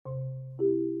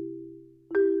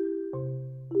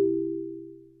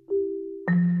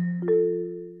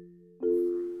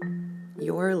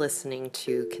listening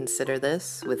to Consider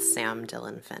This with Sam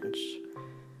Dillon Finch.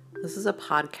 This is a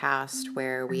podcast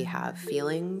where we have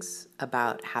feelings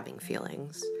about having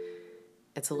feelings.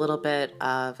 It's a little bit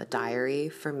of a diary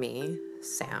for me,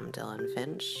 Sam Dillon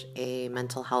Finch, a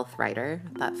mental health writer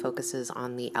that focuses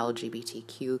on the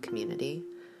LGBTQ community.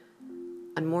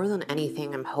 And more than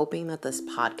anything, I'm hoping that this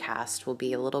podcast will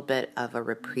be a little bit of a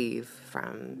reprieve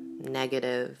from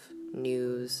negative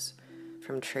news,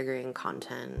 from triggering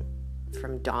content,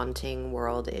 from daunting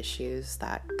world issues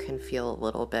that can feel a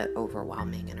little bit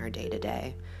overwhelming in our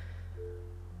day-to-day.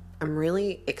 I'm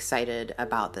really excited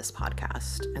about this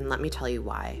podcast, and let me tell you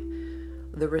why.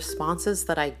 The responses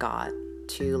that I got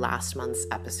to last month's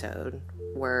episode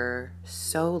were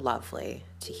so lovely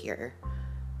to hear.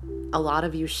 A lot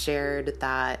of you shared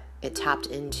that it tapped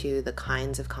into the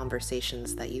kinds of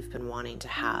conversations that you've been wanting to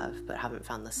have but haven't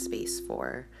found the space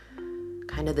for.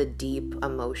 Kind of the deep,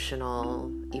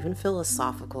 emotional, even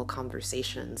philosophical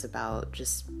conversations about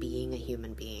just being a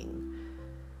human being.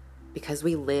 Because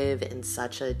we live in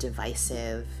such a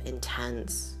divisive,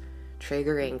 intense,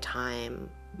 triggering time,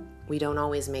 we don't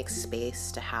always make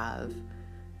space to have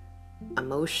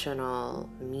emotional,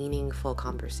 meaningful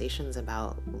conversations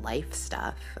about life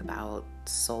stuff, about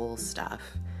soul stuff.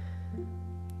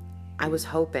 I was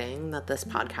hoping that this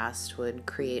podcast would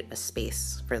create a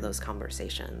space for those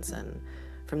conversations, and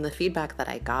from the feedback that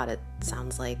I got, it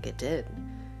sounds like it did.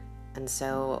 And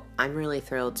so I'm really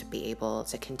thrilled to be able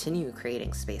to continue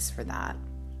creating space for that.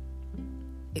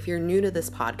 If you're new to this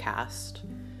podcast,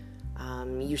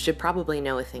 you should probably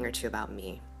know a thing or two about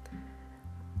me.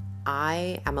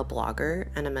 I am a blogger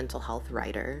and a mental health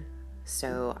writer,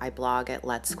 so I blog at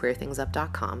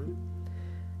letsqueerthingsup.com.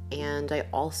 And I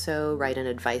also write an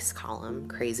advice column,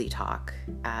 Crazy Talk,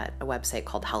 at a website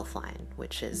called Healthline,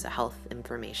 which is a health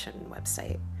information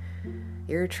website.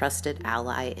 Your trusted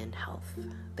ally in health.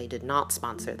 They did not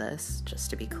sponsor this, just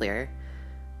to be clear.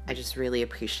 I just really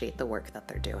appreciate the work that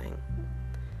they're doing.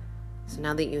 So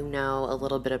now that you know a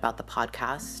little bit about the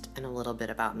podcast and a little bit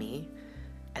about me,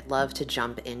 I'd love to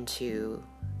jump into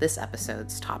this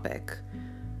episode's topic.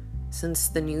 Since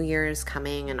the new year is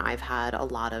coming and I've had a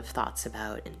lot of thoughts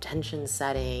about intention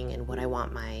setting and what I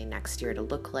want my next year to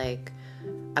look like,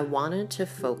 I wanted to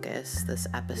focus this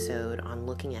episode on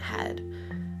looking ahead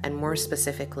and more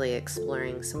specifically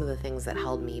exploring some of the things that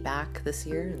held me back this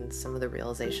year and some of the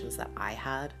realizations that I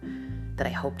had that I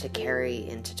hope to carry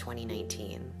into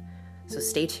 2019. So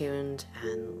stay tuned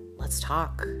and let's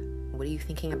talk. What are you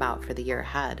thinking about for the year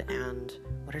ahead, and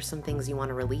what are some things you want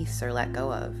to release or let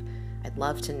go of? I'd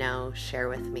love to know, share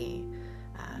with me,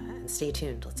 and stay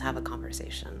tuned. Let's have a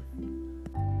conversation.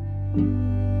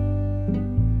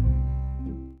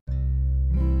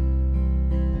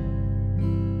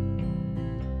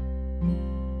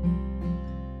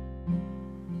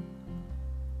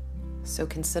 So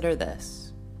consider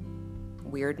this.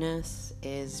 Weirdness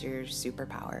is your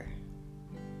superpower.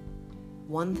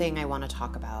 One thing I want to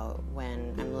talk about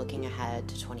when I'm looking ahead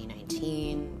to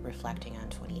 2019, reflecting on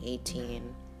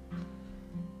 2018,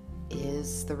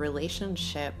 is the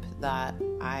relationship that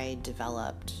I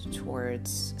developed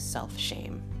towards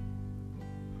self-shame.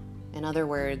 In other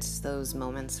words, those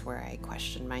moments where I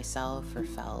questioned myself or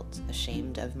felt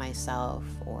ashamed of myself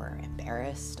or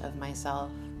embarrassed of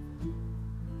myself.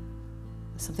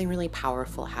 Something really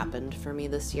powerful happened for me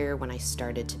this year when I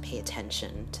started to pay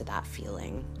attention to that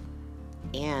feeling,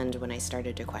 and when I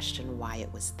started to question why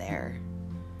it was there.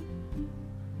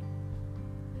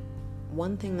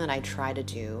 One thing that I try to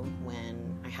do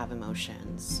when I have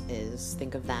emotions is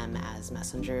think of them as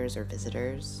messengers or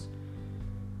visitors.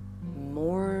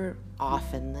 More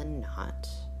often than not,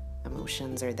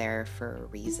 emotions are there for a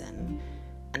reason,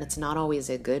 and it's not always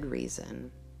a good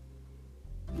reason.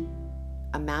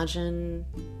 Imagine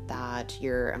that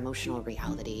your emotional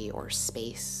reality or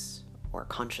space or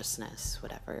consciousness,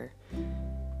 whatever,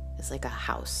 is like a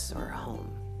house or a home.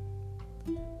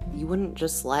 You wouldn't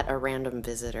just let a random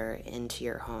visitor into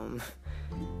your home.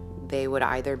 They would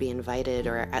either be invited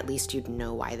or at least you'd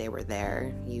know why they were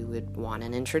there. You would want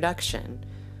an introduction.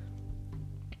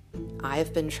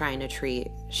 I've been trying to treat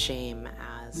shame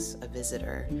as a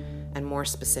visitor, and more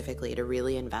specifically to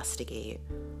really investigate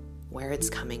where it's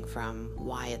coming from,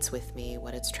 why it's with me,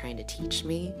 what it's trying to teach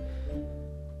me.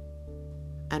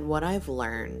 And what I've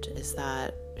learned is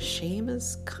that shame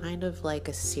is kind of like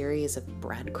a series of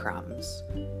breadcrumbs.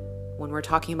 When we're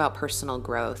talking about personal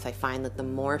growth, I find that the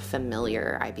more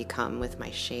familiar I become with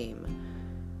my shame,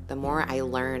 the more I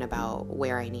learn about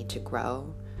where I need to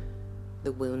grow,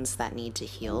 the wounds that need to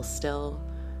heal still,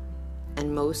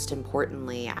 and most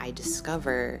importantly, I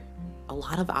discover a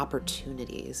lot of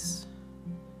opportunities.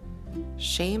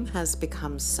 Shame has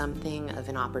become something of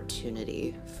an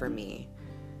opportunity for me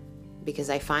because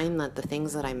I find that the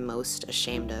things that I'm most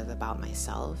ashamed of about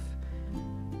myself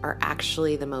are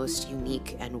actually the most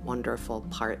unique and wonderful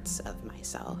parts of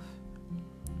myself.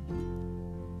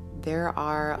 There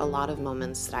are a lot of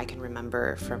moments that I can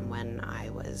remember from when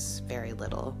I was very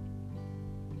little,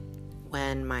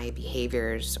 when my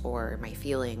behaviors or my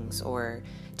feelings or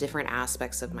different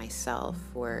aspects of myself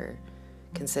were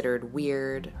considered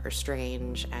weird or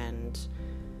strange and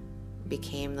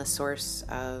became the source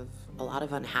of a lot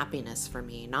of unhappiness for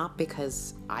me, not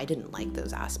because I didn't like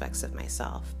those aspects of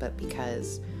myself, but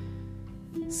because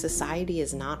society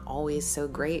is not always so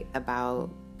great about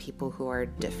people who are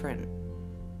different.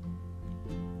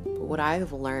 But what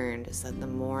I've learned is that the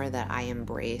more that I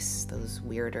embrace those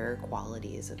weirder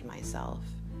qualities of myself,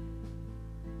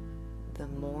 the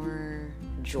more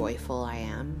joyful I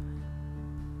am.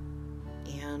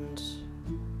 And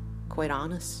quite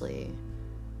honestly,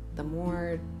 the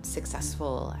more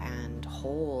successful and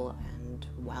whole and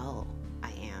well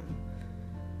I am.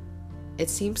 It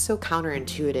seems so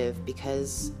counterintuitive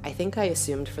because I think I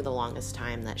assumed for the longest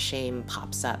time that shame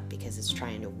pops up because it's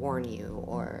trying to warn you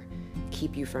or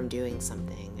keep you from doing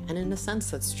something. And in a sense,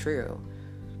 that's true.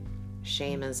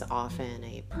 Shame is often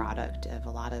a product of a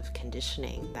lot of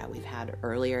conditioning that we've had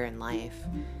earlier in life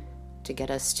to get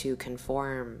us to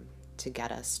conform, to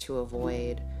get us to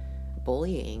avoid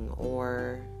bullying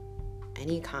or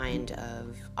any kind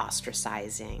of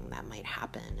ostracizing that might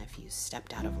happen if you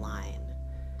stepped out of line.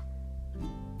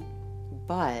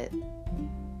 But,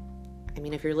 I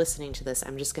mean, if you're listening to this,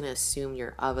 I'm just going to assume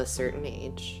you're of a certain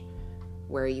age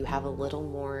where you have a little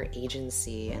more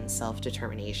agency and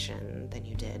self-determination than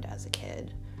you did as a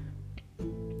kid.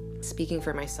 Speaking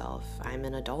for myself, I'm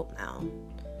an adult now.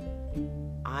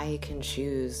 I can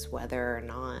choose whether or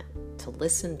not to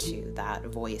listen to that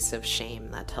voice of shame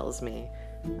that tells me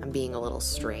I'm being a little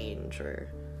strange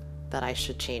or that I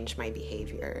should change my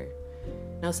behavior.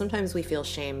 Now, sometimes we feel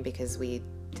shame because we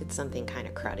did something kind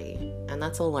of cruddy, and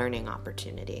that's a learning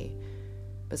opportunity.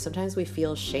 But sometimes we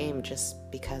feel shame just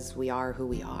because we are who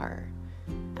we are,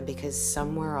 and because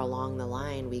somewhere along the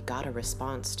line we got a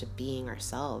response to being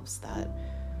ourselves that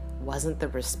wasn't the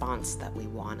response that we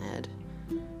wanted.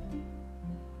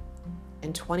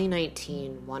 In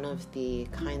 2019, one of the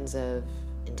kinds of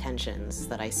intentions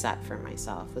that I set for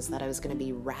myself was that I was going to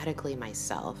be radically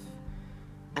myself.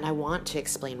 And I want to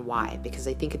explain why, because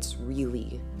I think it's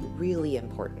really, really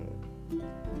important.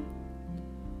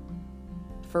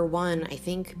 For one, I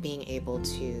think being able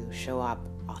to show up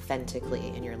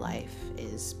authentically in your life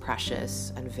is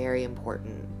precious and very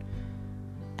important.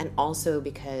 And also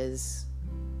because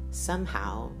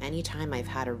somehow, anytime I've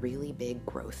had a really big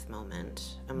growth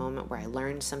moment, a moment where I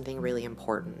learned something really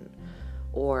important,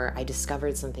 or I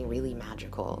discovered something really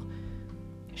magical,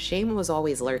 shame was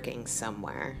always lurking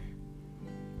somewhere.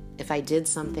 If I did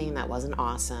something that wasn't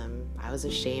awesome, I was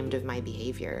ashamed of my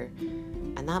behavior,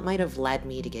 and that might have led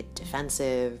me to get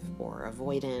defensive or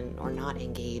avoidant or not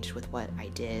engaged with what I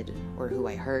did or who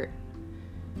I hurt.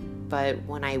 But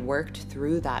when I worked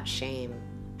through that shame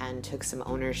and took some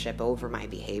ownership over my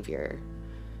behavior,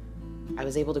 I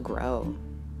was able to grow.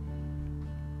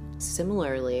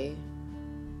 Similarly,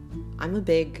 I'm a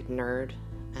big nerd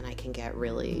and I can get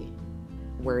really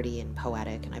wordy and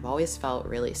poetic, and I've always felt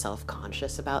really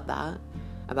self-conscious about that,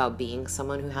 about being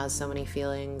someone who has so many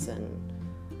feelings and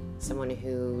someone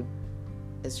who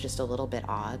is just a little bit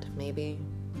odd, maybe.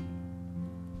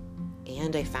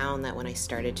 And I found that when I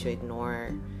started to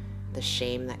ignore the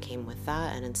shame that came with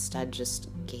that and instead just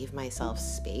gave myself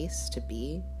space to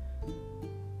be,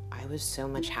 I was so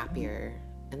much happier,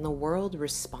 and the world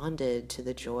responded to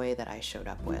the joy that I showed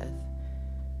up with.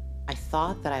 I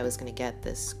thought that I was going to get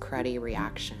this cruddy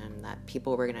reaction, that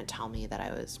people were going to tell me that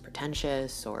I was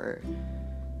pretentious or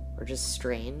just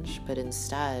strange, but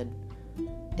instead,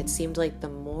 it seemed like the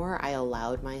more I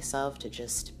allowed myself to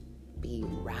just be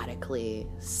radically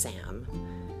Sam,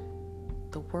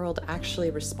 the world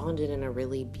actually responded in a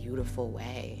really beautiful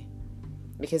way.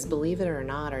 Because believe it or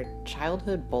not, our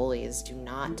childhood bullies do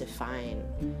not define,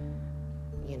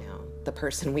 the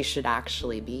person we should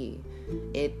actually be.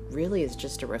 It really is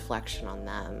just a reflection on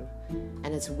them. And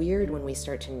it's weird when we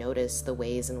start to notice the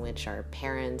ways in which our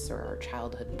parents or our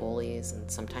childhood bullies,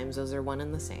 and sometimes those are one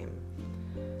and the same,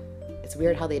 it's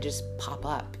weird how they just pop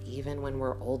up even when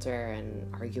we're older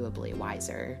and arguably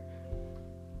wiser.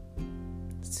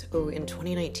 So in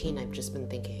 2019, I've just been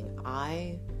thinking,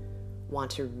 I want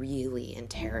to really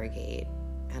interrogate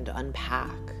and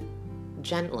unpack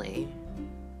gently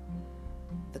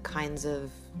the kinds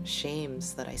of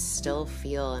shames that I still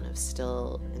feel and have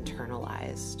still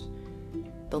internalized,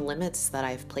 the limits that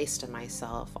I've placed on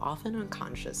myself, often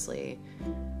unconsciously,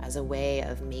 as a way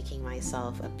of making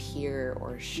myself appear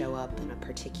or show up in a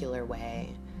particular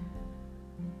way.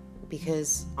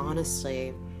 Because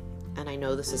honestly, and I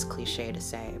know this is cliche to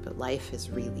say, but life is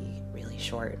really, really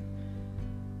short.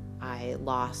 I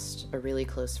lost a really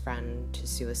close friend to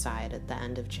suicide at the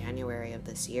end of January of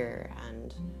this year,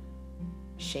 and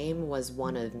shame was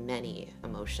one of many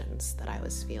emotions that I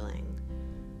was feeling.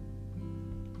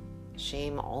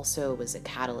 Shame also was a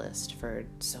catalyst for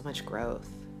so much growth.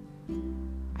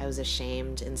 I was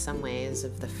ashamed in some ways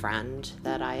of the friend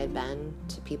that I had been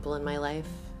to people in my life,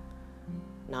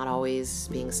 not always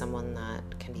being someone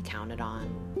that can be counted on,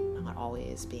 not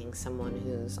always being someone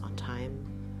who's on time,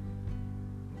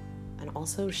 and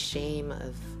also shame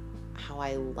of how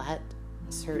I let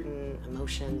certain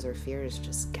emotions or fears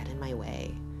just get in my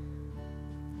way.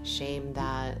 Shame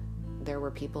that there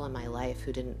were people in my life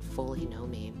who didn't fully know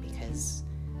me because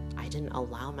I didn't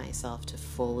allow myself to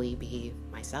fully be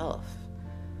myself.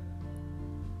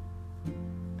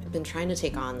 I've been trying to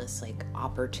take on this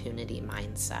opportunity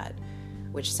mindset,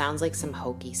 which sounds like some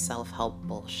hokey self-help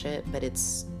bullshit, but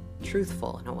it's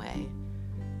truthful in a way.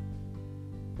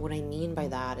 What I mean by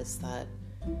that is that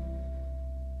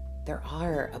there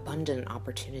are abundant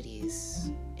opportunities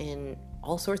in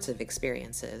all sorts of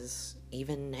experiences,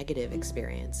 even negative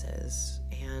experiences.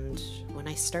 And when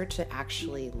I start to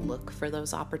actually look for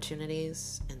those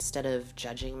opportunities, instead of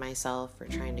judging myself or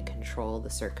trying to control the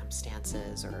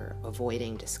circumstances or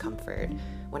avoiding discomfort,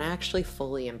 when I actually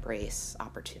fully embrace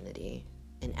opportunity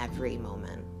in every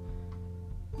moment,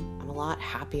 I'm a lot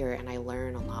happier and I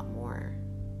learn a lot more.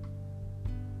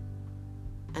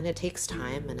 And it takes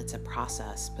time and it's a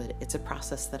process, but it's a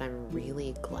process that I'm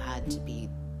really glad to be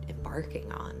embarking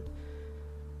on.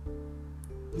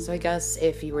 So I guess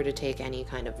if you were to take any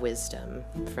kind of wisdom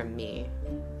from me,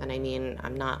 and I mean,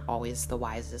 I'm not always the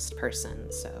wisest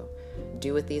person, so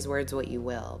do with these words what you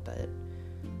will, but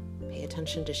pay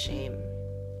attention to shame.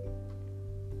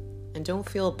 And don't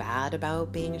feel bad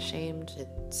about being ashamed. It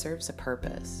serves a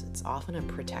purpose. It's often a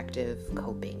protective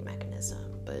coping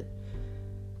mechanism, but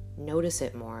notice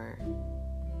it more.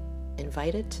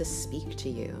 Invite it to speak to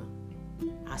you.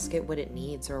 Ask it what it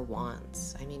needs or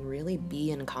wants. I mean, really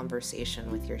be in conversation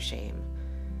with your shame.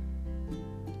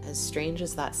 As strange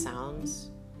as that sounds,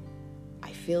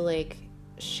 I feel like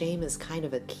shame is kind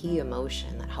of a key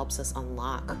emotion that helps us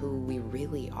unlock who we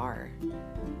really are.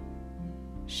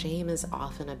 Shame is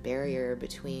often a barrier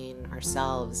between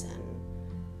ourselves and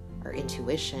our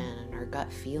intuition and our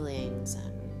gut feelings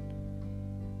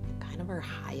and kind of our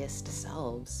highest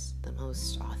selves, the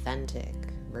most authentic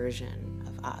version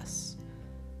of us.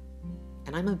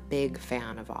 And I'm a big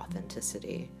fan of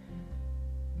authenticity.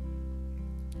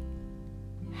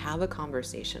 Have a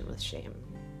conversation with shame.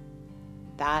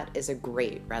 That is a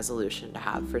great resolution to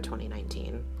have for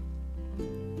 2019.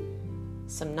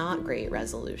 Some not great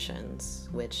resolutions,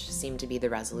 which seem to be the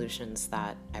resolutions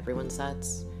that everyone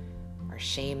sets, are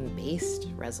shame-based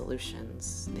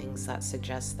resolutions, things that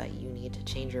suggest that you need to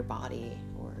change your body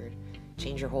or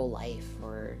change your whole life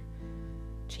or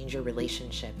change your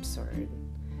relationships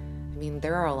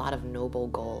there are a lot of noble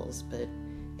goals, but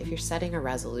if you're setting a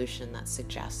resolution that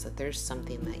suggests that there's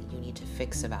something that you need to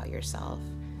fix about yourself,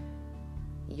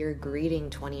 you're greeting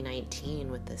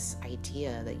 2019 with this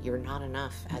idea that you're not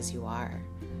enough as you are.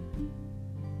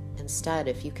 Instead,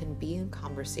 if you can be in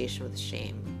conversation with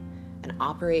shame and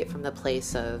operate from the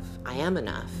place of, I am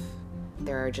enough,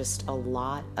 there are just a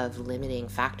lot of limiting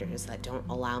factors that don't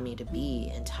allow me to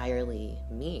be entirely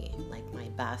me, like my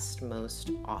best,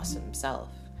 most awesome self.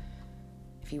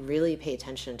 If you really pay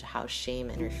attention to how shame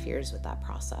interferes with that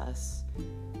process,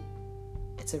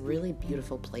 it's a really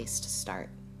beautiful place to start.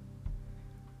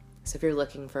 So if you're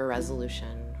looking for a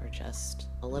resolution or just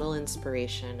a little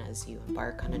inspiration as you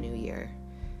embark on a new year,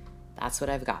 that's what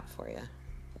I've got for you.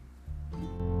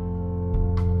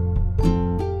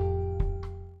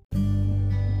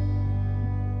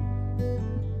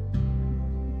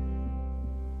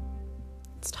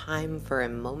 It's time for a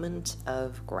moment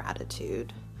of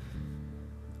gratitude.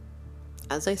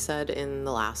 As I said in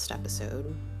the last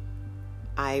episode,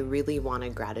 I really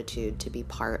wanted gratitude to be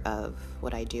part of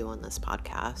what I do on this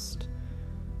podcast.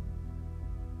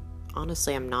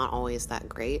 Honestly, I'm not always that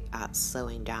great at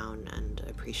slowing down and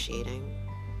appreciating.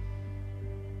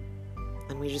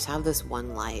 And we just have this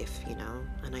one life,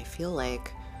 and I feel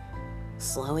like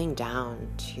slowing down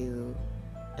to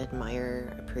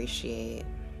admire, appreciate,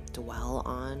 dwell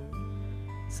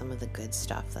on some of the good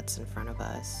stuff that's in front of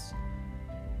us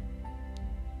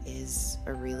is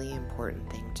a really important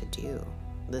thing to do.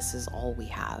 This is all we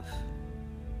have.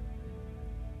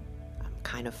 I'm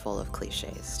kind of full of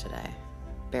cliches today.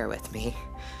 Bear with me.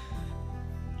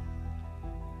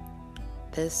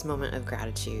 This moment of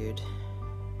gratitude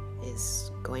is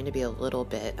going to be a little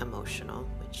bit emotional,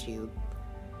 which you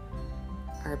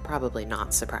are probably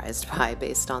not surprised by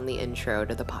based on the intro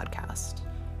to the podcast.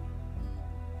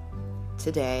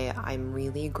 Today, I'm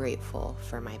really grateful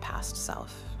for my past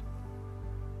self.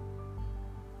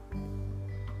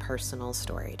 Personal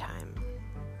story time.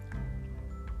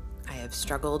 I have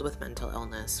struggled with mental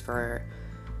illness for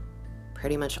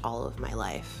pretty much all of my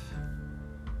life.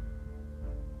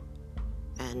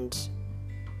 And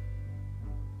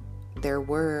there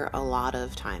were a lot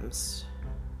of times,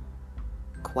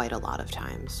 quite a lot of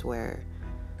times, where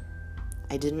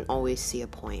I didn't always see a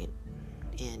point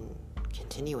in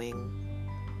continuing.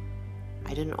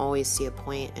 I didn't always see a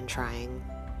point in trying.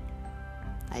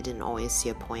 I didn't always see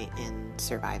a point in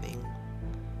surviving.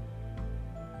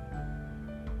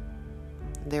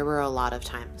 There were a lot of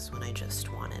times when I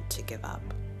just wanted to give up.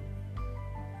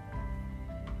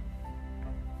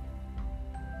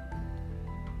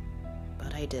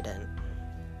 But I didn't.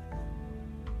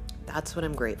 That's what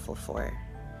I'm grateful for.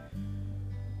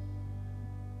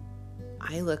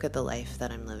 I look at the life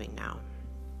that I'm living now,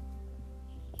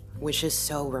 which is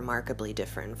so remarkably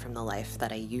different from the life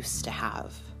that I used to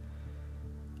have.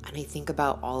 And I think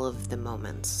about all of the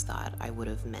moments that I would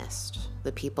have missed,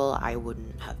 the people I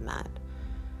wouldn't have met,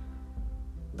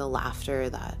 the laughter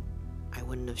that I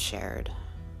wouldn't have shared,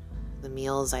 the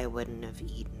meals I wouldn't have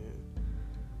eaten,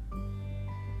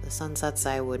 the sunsets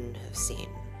I wouldn't have seen,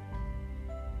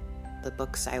 the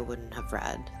books I wouldn't have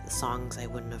read, the songs I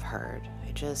wouldn't have heard.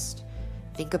 I just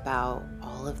think about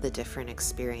all of the different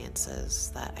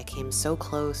experiences that I came so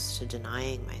close to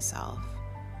denying myself.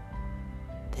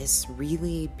 This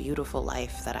really beautiful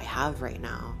life that I have right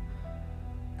now.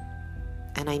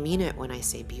 And I mean it when I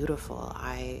say beautiful.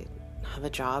 I have a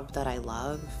job that I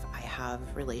love. I have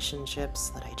relationships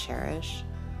that I cherish.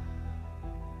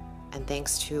 And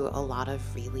thanks to a lot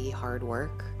of really hard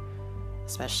work,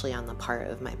 especially on the part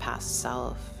of my past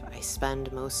self, I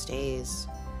spend most days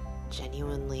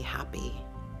genuinely happy.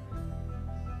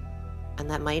 And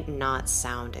that might not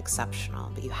sound exceptional,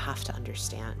 but you have to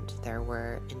understand there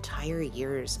were entire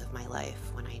years of my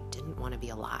life when I didn't want to be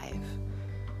alive.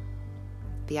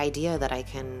 The idea that I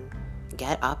can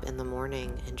get up in the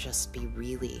morning and just be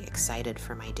really excited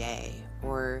for my day,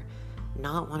 or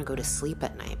not want to go to sleep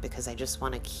at night because I just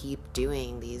want to keep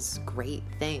doing these great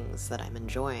things that I'm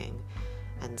enjoying,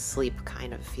 and sleep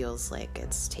kind of feels like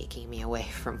it's taking me away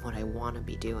from what I want to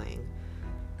be doing.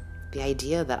 The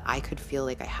idea that I could feel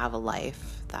like I have a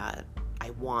life that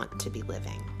I want to be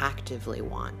living, actively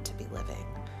want to be living,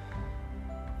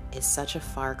 is such a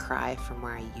far cry from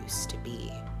where I used to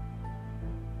be.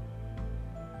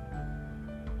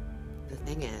 The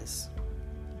thing is,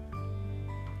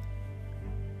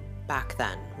 back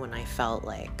then, when I felt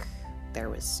like there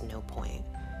was no point,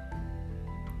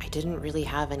 I didn't really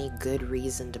have any good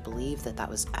reason to believe that that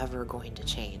was ever going to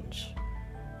change.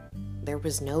 There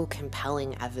was no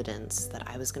compelling evidence that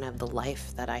I was going to have the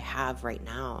life that I have right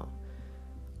now.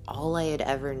 All I had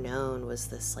ever known was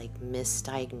this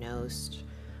misdiagnosed,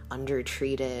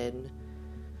 undertreated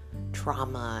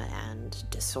trauma and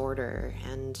disorder,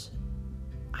 and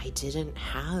I didn't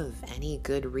have any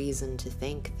good reason to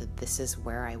think that this is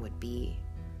where I would be.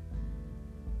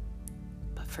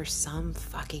 But for some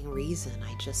fucking reason,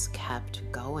 I just kept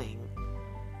going.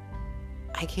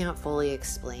 I can't fully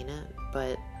explain it,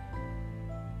 but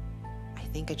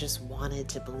I think I just wanted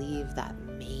to believe that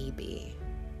maybe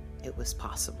it was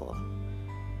possible.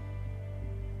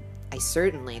 I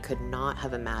certainly could not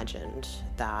have imagined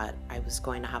that I was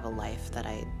going to have a life that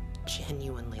I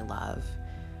genuinely love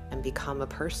and become a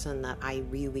person that I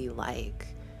really like.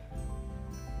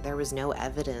 There was no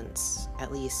evidence,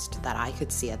 at least that I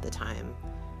could see at the time,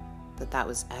 that that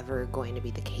was ever going to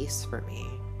be the case for me.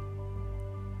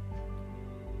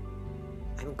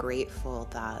 I'm grateful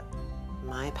that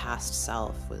my past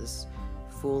self was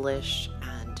foolish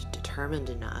and determined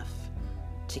enough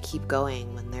to keep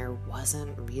going when there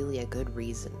wasn't really a good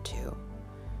reason to.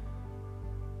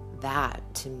 That,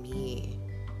 to me,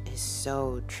 is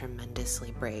so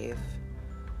tremendously brave.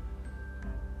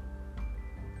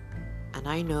 And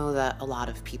I know that a lot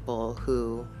of people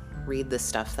who read the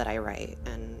stuff that I write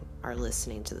and are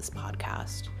listening to this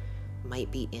podcast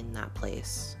might be in that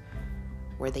place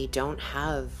where they don't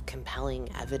have compelling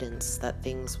evidence that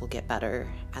things will get better,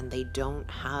 and they don't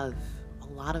have a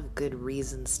lot of good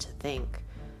reasons to think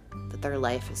that their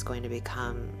life is going to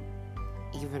become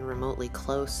even remotely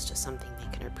close to something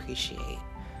they can appreciate,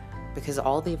 because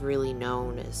all they've really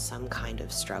known is some kind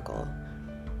of struggle.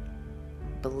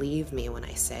 believe me when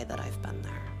I say that I've been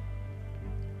there.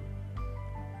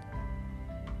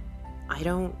 I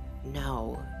don't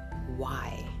know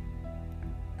why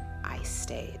I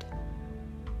stayed,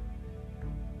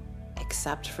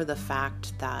 except for the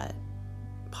fact that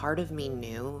part of me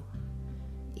knew,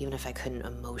 even if I couldn't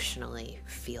emotionally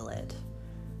feel it,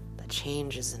 that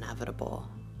change is inevitable.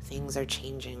 Things are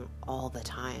changing all the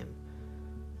time.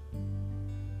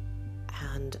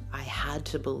 And I had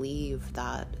to believe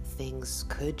that things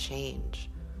could change.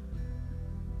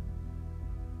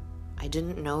 I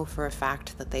didn't know for a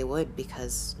fact that they would,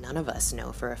 because none of us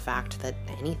know for a fact that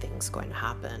anything's going to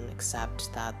happen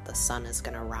except that the sun is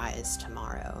going to rise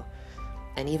tomorrow.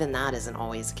 And even that isn't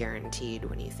always guaranteed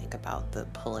when you think about the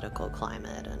political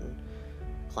climate and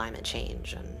climate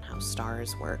change and how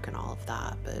stars work and all of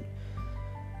that. But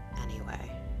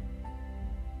anyway,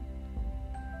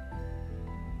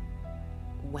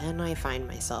 when I find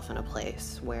myself in a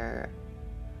place where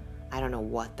I don't know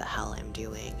what the hell I'm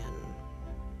doing and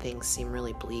things seem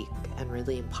really bleak and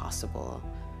really impossible,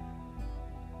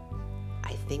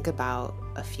 I think about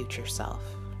a future self.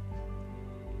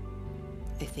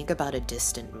 I think about a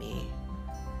distant me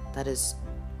that is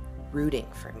rooting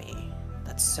for me,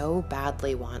 that so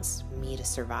badly wants me to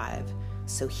survive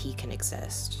so he can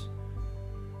exist.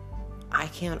 I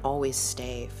can't always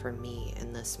stay for me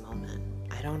in this moment.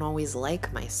 I don't always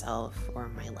like myself or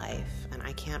my life, and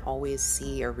I can't always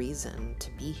see a reason to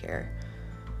be here.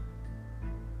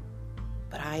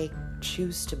 But I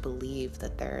choose to believe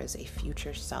that there is a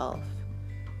future self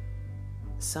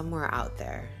somewhere out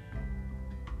there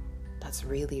that's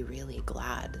really, really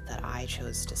glad that I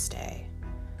chose to stay.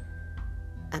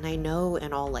 And I know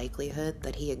in all likelihood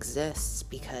that he exists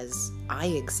because I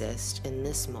exist in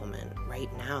this moment right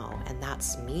now, and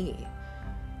that's me.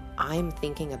 I'm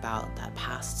thinking about that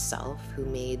past self who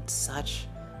made such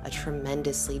a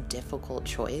tremendously difficult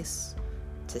choice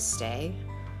to stay.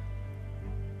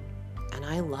 And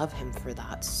I love him for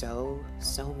that so,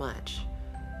 so much.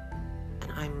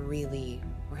 And I'm really,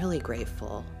 really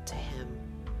grateful to him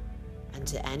and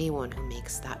to anyone who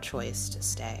makes that choice to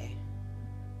stay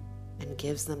and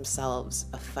gives themselves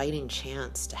a fighting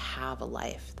chance to have a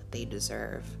life that they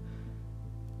deserve,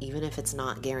 even if it's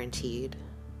not guaranteed,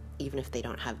 even if they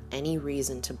don't have any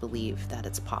reason to believe that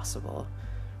it's possible.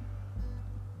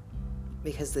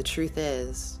 Because the truth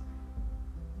is,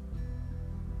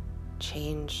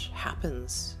 change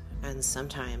happens, and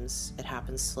sometimes it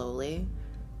happens slowly,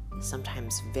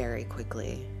 sometimes very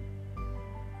quickly.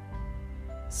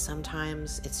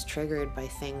 Sometimes it's triggered by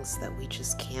things that we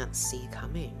just can't see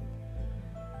coming.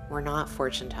 We're not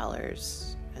fortune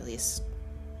tellers, at least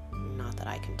not that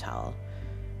I can tell.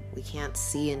 We can't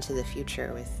see into the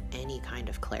future with any kind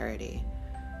of clarity.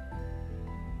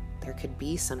 There could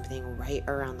be something right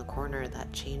around the corner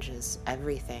that changes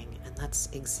everything, and that's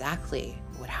exactly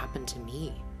what happened to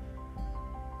me.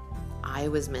 I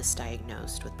was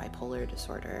misdiagnosed with bipolar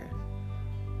disorder.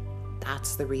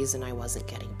 That's the reason I wasn't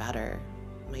getting better.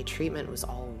 My treatment was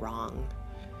all wrong.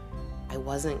 I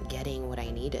wasn't getting what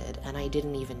I needed, and I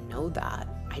didn't even know that.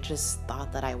 I just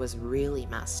thought that I was really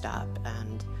messed up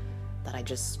and that I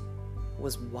just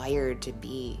was wired to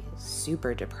be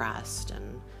super depressed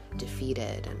and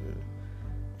defeated and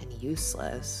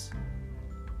useless.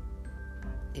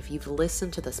 If you've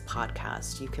listened to this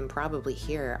podcast, you can probably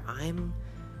hear I'm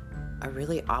a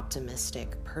really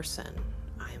optimistic person.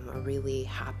 I'm a really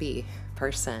happy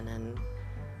person and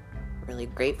really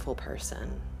grateful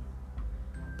person.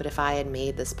 But if I had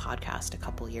made this podcast a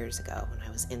couple years ago when I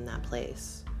was in that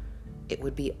place, it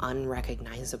would be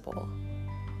unrecognizable.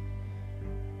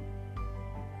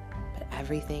 But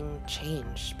everything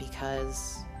changed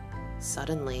because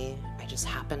suddenly I just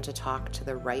happened to talk to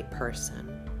the right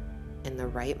person in the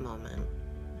right moment.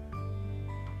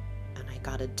 And I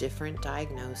got a different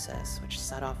diagnosis, which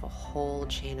set off a whole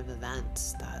chain of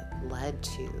events that led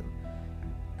to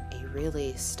a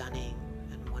really stunning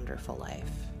and wonderful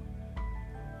life.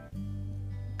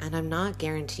 And I'm not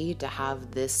guaranteed to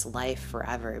have this life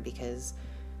forever, because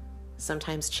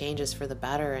sometimes change is for the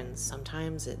better and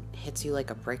sometimes it hits you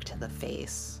like a brick to the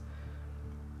face.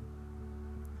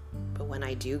 But when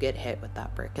I do get hit with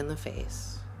that brick in the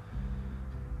face,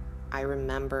 I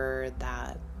remember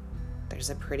that there's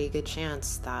a pretty good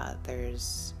chance that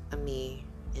there's a me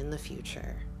in the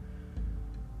future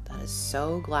that is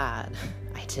so glad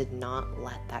I did not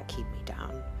let that keep me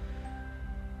down.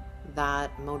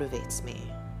 That motivates me.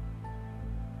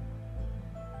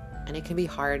 And it can be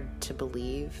hard to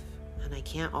believe, and I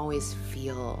can't always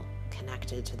feel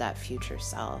connected to that future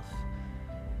self.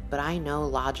 But I know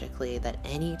logically that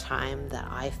any time that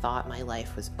I thought my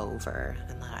life was over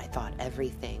and that I thought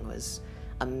everything was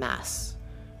a mess,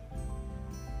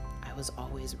 I was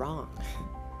always wrong.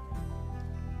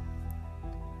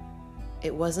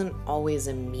 It wasn't always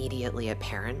immediately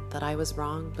apparent that I was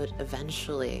wrong, but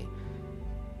eventually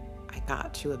I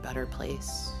got to a better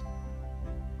place.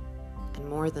 And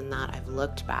more than that, I've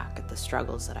looked back at the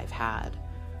struggles that I've had,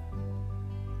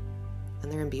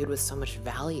 and they're imbued with so much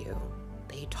value.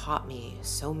 They taught me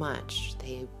so much.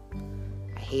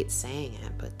 I hate saying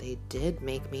it, but they did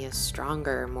make me a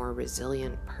stronger, more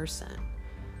resilient person.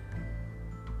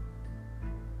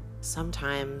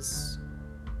 Sometimes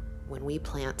when we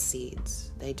plant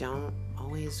seeds, they don't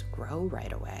always grow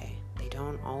right away. They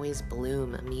don't always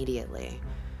bloom immediately.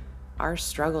 Our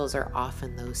struggles are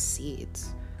often those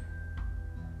seeds.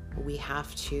 We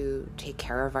have to take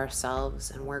care of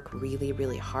ourselves and work really,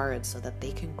 really hard so that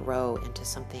they can grow into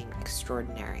something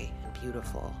extraordinary and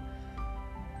beautiful.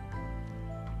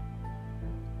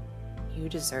 You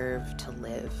deserve to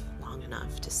live long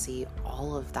enough to see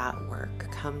all of that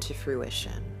work come to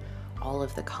fruition, all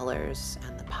of the colors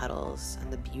and the petals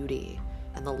and the beauty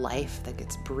and the life that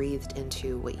gets breathed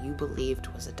into what you believed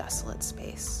was a desolate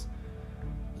space.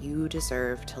 You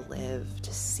deserve to live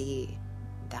to see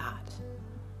that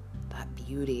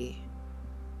beauty,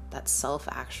 that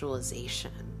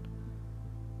self-actualization.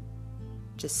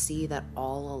 To see that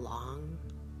all along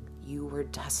you were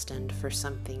destined for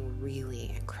something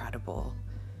really incredible,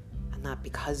 and that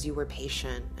because you were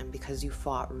patient and because you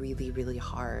fought really, really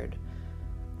hard,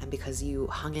 and because you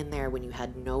hung in there when you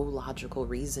had no logical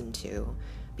reason to,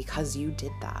 because you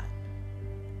did that,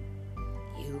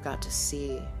 you got to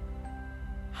see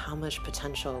how much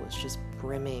potential was just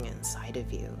brimming inside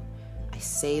of you. I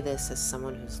say this as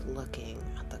someone who's looking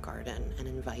at the garden and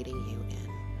inviting you in.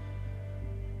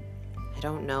 I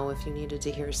don't know if you needed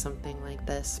to hear something like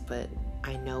this, but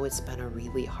I know it's been a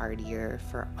really hard year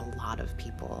for a lot of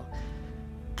people,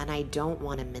 and I don't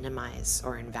want to minimize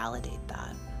or invalidate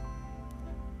that.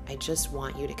 I just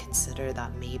want you to consider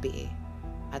that maybe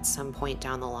at some point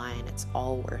down the line it's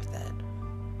all worth it.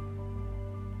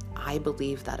 I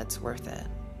believe that it's worth it.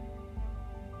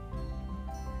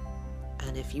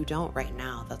 And if you don't right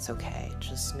now, that's okay.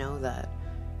 Just know that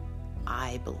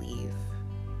I believe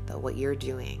that what you're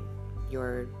doing,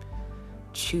 you're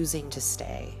choosing to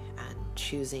stay and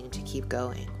choosing to keep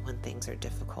going when things are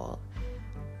difficult.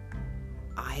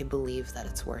 I believe that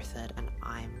it's worth it, and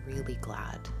I'm really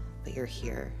glad that you're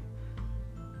here.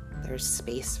 There's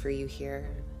space for you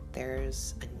here.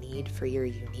 There's a need for your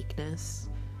uniqueness.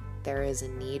 There is a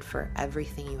need for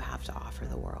everything you have to offer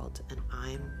the world, and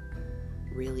I'm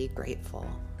really grateful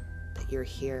that you're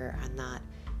here, and that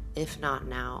if not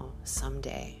now,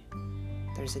 someday,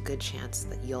 there's a good chance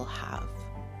that you'll have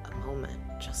a moment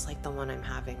just like the one I'm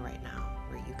having right now,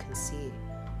 where you can see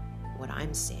what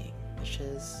I'm seeing, which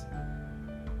is,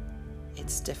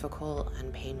 it's difficult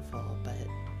and painful, but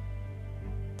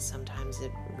sometimes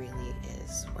it really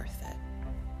is worth it.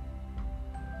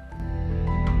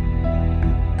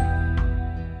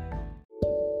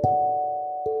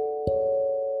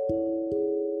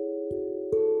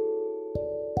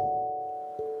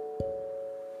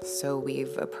 So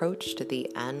we've approached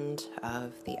the end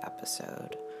of the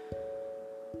episode.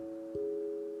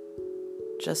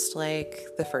 Just like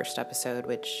the first episode,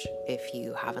 which if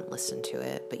you haven't listened to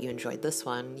it, but you enjoyed this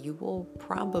one, you will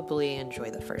probably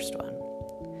enjoy the first one.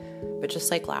 But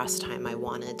just like last time, I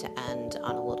wanted to end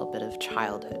on a little bit of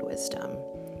childhood wisdom,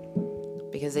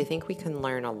 because I think we can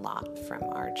learn a lot from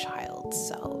our child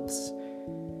selves.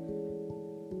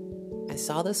 I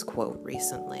saw this quote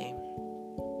recently.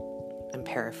 I'm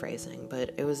paraphrasing,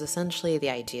 but it was essentially the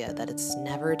idea that it's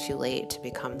never too late to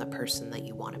become the person that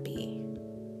you want to be.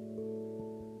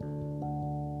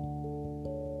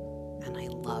 And I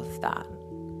love that.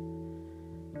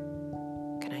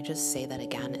 Can I just say that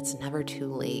again? It's never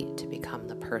too late to become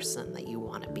the person that you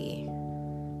want to be.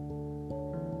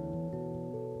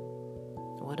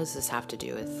 What does this have to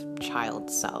do with child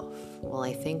self? Well,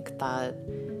 I think that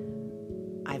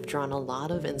I've drawn a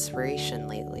lot of inspiration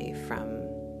lately from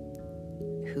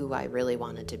who I really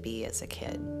wanted to be as a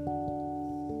kid.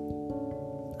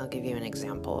 I'll give you an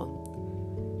example.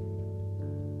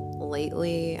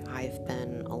 Lately, I've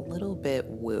been a little bit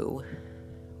woo,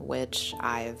 which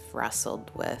I've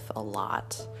wrestled with a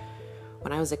lot.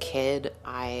 When I was a kid,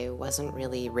 I wasn't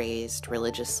really raised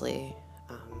religiously.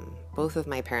 Both of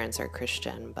my parents are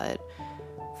Christian, but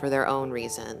for their own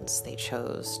reasons, they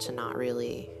chose to not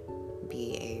really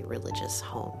be a religious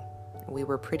home. We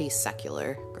were pretty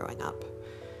secular growing up.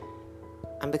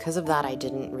 And because of that, I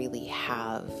didn't really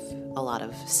have a lot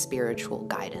of spiritual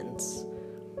guidance.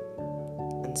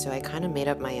 And so I kind of made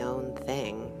up my own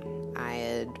thing. I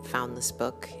had found this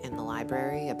book in the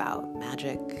library about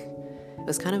magic. It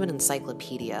was kind of an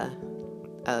encyclopedia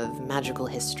of magical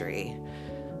history,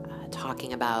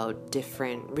 talking about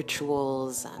different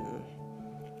rituals and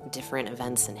different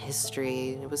events in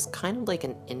history. It was kind of like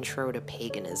an intro to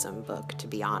paganism book, to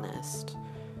be honest.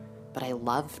 But I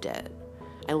loved it.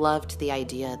 I loved the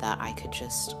idea that I could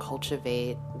just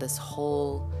cultivate this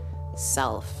whole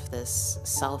this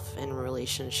self in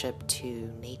relationship to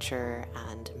nature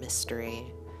and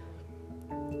mystery.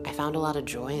 I found a lot of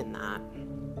joy in that.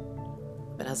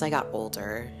 But as I got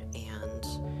older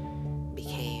and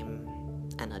became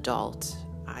an adult,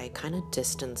 I kind of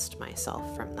distanced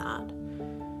myself from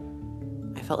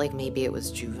that. I felt like maybe it was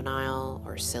juvenile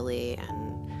or silly,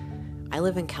 and I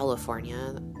live in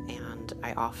California, and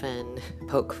I often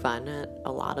poke fun at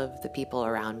a lot of the people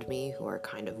around me who are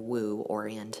kind of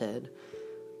woo-oriented.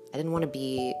 I didn't want to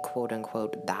be,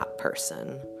 quote-unquote, that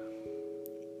person.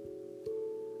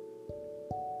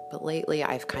 But lately,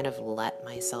 I've kind of let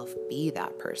myself be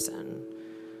that person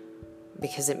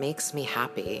because it makes me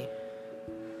happy,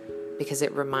 because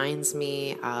it reminds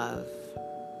me of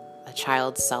a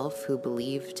child self who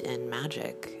believed in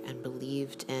magic and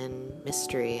believed in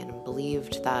mystery and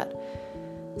believed that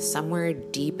somewhere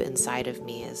deep inside of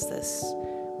me is this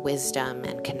wisdom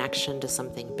and connection to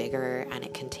something bigger, and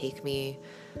it can take me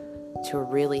to a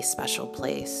really special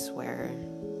place where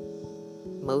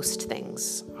most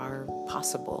things are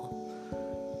possible.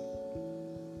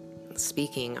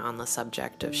 Speaking on the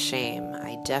subject of shame,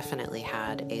 I definitely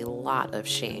had a lot of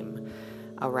shame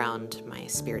around my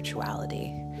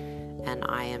spirituality, and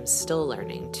I am still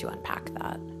learning to unpack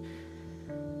that.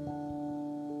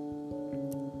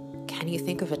 Can you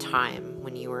think of a time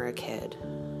when you were a kid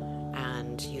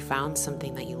and you found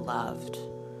something that you loved,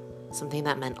 something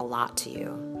that meant a lot to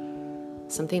you,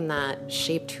 something that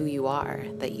shaped who you are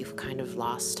that you've kind of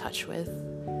lost touch with?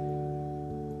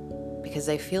 Because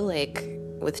I feel like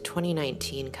with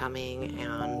 2019 coming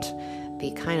and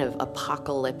the kind of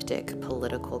apocalyptic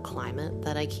political climate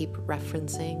that I keep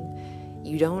referencing,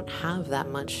 you don't have that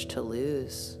much to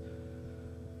lose.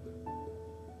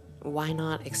 Why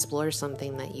not explore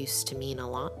something that used to mean a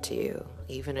lot to you,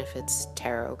 even if it's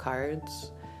tarot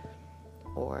cards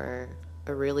or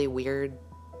a really weird,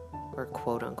 or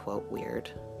quote-unquote weird,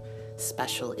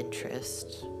 special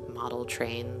interest, model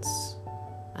trains,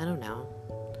 I don't know.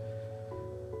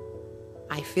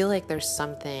 I feel like there's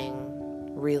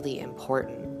something really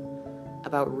important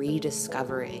about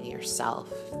rediscovering yourself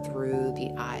through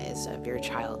the eyes of your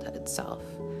childhood self.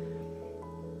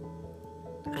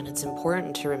 And it's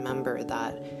important to remember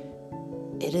that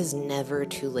it is never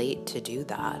too late to do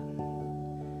that.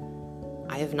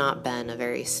 I have not been a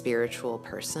very spiritual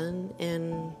person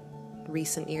in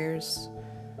recent years,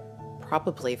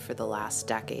 probably for the last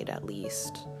decade at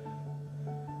least.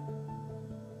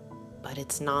 But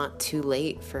it's not too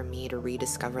late for me to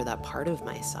rediscover that part of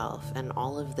myself and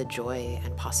all of the joy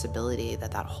and possibility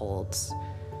that that holds.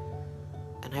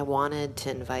 And I wanted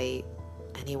to invite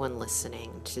anyone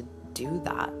listening to do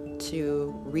that,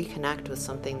 to reconnect with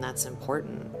something that's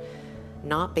important,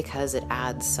 not because it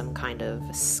adds some kind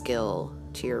of skill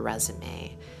to your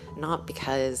resume, not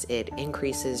because it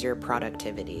increases your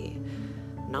productivity,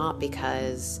 not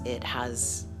because it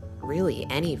has really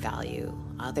any value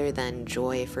other than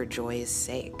joy for joy's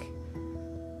sake.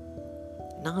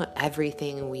 Not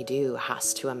everything we do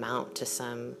has to amount to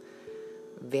some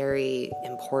very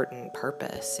important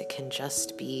purpose. It can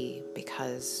just be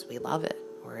because we love it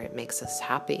or it makes us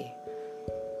happy.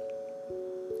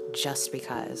 Just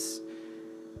because.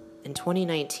 In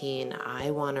 2019,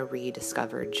 I want to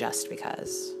rediscover just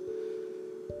because.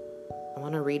 I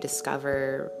want to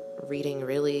rediscover reading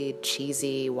really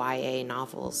cheesy YA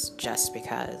novels just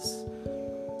because.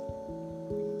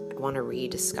 I want to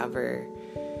rediscover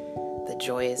the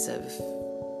joys of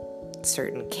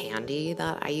certain candy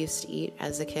that I used to eat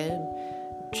as a kid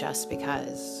just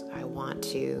because. I want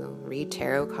to read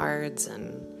tarot cards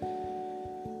and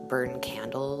burn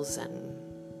candles and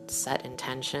set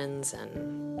intentions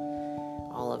and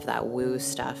all of that woo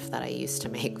stuff that I used to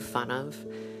make fun of.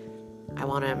 I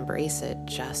want to embrace it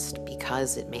just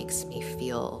because it makes me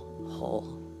feel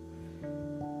whole.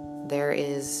 There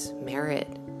is merit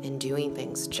in doing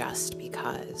things just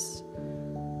because.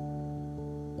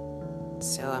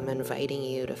 So I'm inviting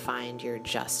you to find your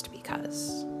just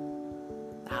because.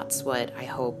 That's what I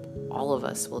hope all of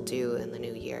us will do in the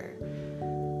new year.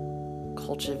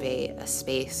 Cultivate a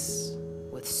space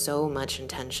with so much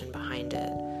intention behind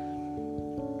it.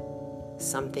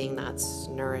 Something that's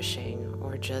nourishing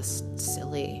or just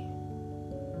silly.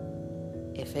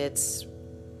 If it's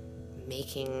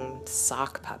making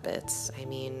sock puppets, I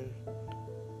mean,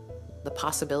 The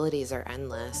possibilities are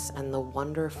endless, and the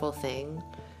wonderful thing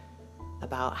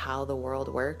about how the world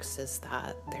works is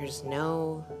that there's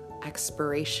no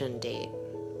expiration date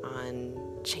on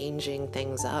changing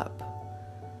things up.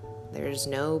 There's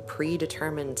no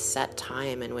predetermined set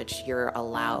time in which you're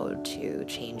allowed to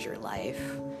change your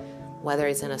life, whether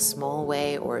it's in a small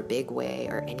way or a big way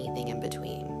or anything in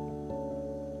between.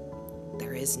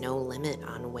 There is no limit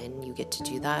on when you get to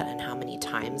do that and how many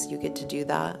times you get to do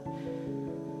that.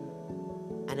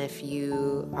 And if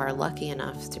you are lucky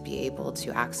enough to be able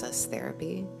to access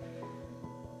therapy,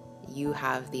 you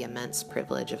have the immense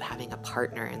privilege of having a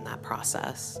partner in that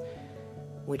process,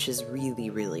 which is really,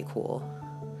 really cool.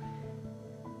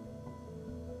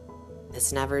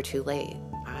 It's never too late.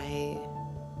 I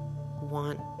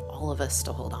want all of us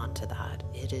to hold on to that.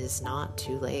 It is not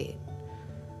too late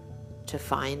to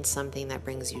find something that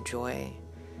brings you joy,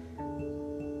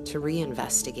 to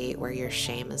reinvestigate where your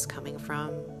shame is coming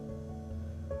from.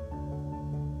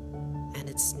 And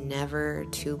it's never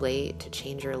too late to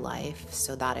change your life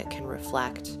so that it can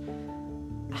reflect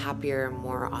a happier,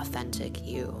 more authentic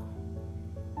you.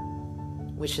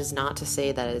 Which is not to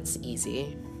say that it's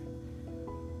easy,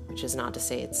 which is not to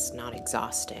say it's not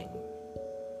exhausting,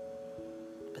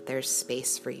 but there's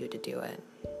space for you to do it.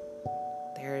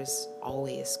 There's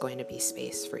always going to be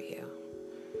space for you.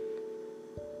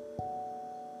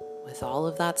 With all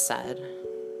of that said,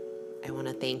 I want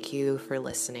to thank you for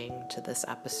listening to this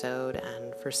episode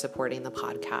and for supporting the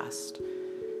podcast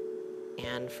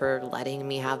and for letting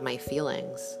me have my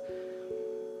feelings,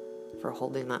 for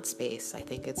holding that space. I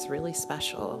think it's really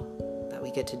special that we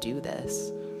get to do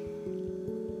this.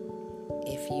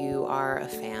 If you are a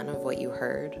fan of what you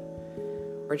heard,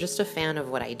 or just a fan of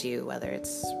what I do, whether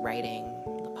it's writing,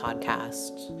 the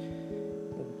podcast,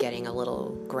 getting a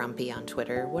little grumpy on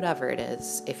Twitter, whatever it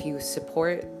is, if you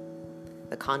support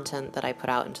the content that I put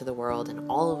out into the world in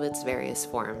all of its various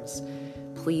forms,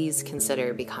 please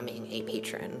consider becoming a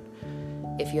patron.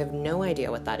 If you have no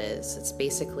idea what that is, it's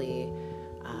basically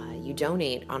you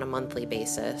donate on a monthly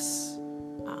basis.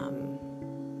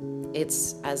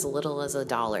 It's as little as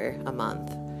 $1 a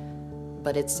month,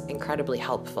 but it's incredibly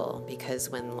helpful because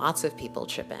when lots of people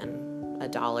chip in $1,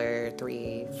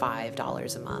 $3,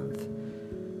 $5 a month,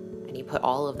 and you put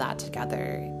all of that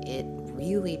together, it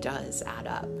really does add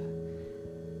up.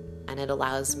 And it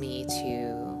allows me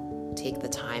to take the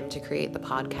time to create the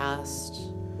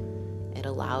podcast. It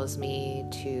allows me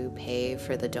to pay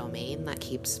for the domain that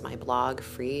keeps my blog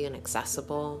free and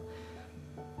accessible.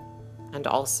 And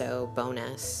also,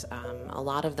 bonus, a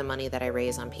lot of the money that I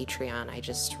raise on Patreon, I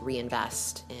just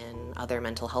reinvest in other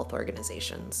mental health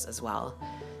organizations as well,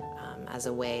 as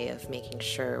a way of making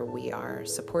sure we are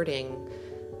supporting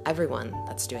everyone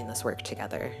that's doing this work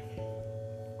together.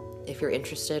 If you're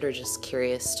interested or just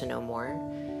curious to know more,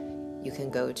 you can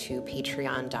go to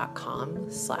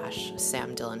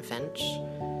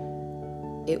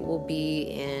patreon.com/SamDillonFinch. It will be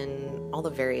in all the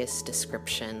various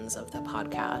descriptions of the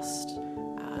podcast.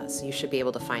 So you should be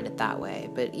able to find it that way.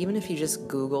 But even if you just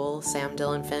Google Sam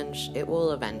Dillon Finch, it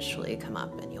will eventually come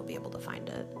up and you'll be able to find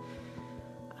it.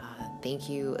 Thank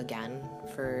you again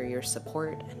for your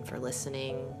support and for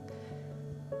listening.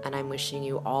 And I'm wishing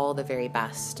you all the very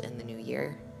best in the new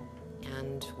year.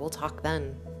 And we'll talk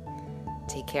then.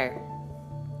 Take care.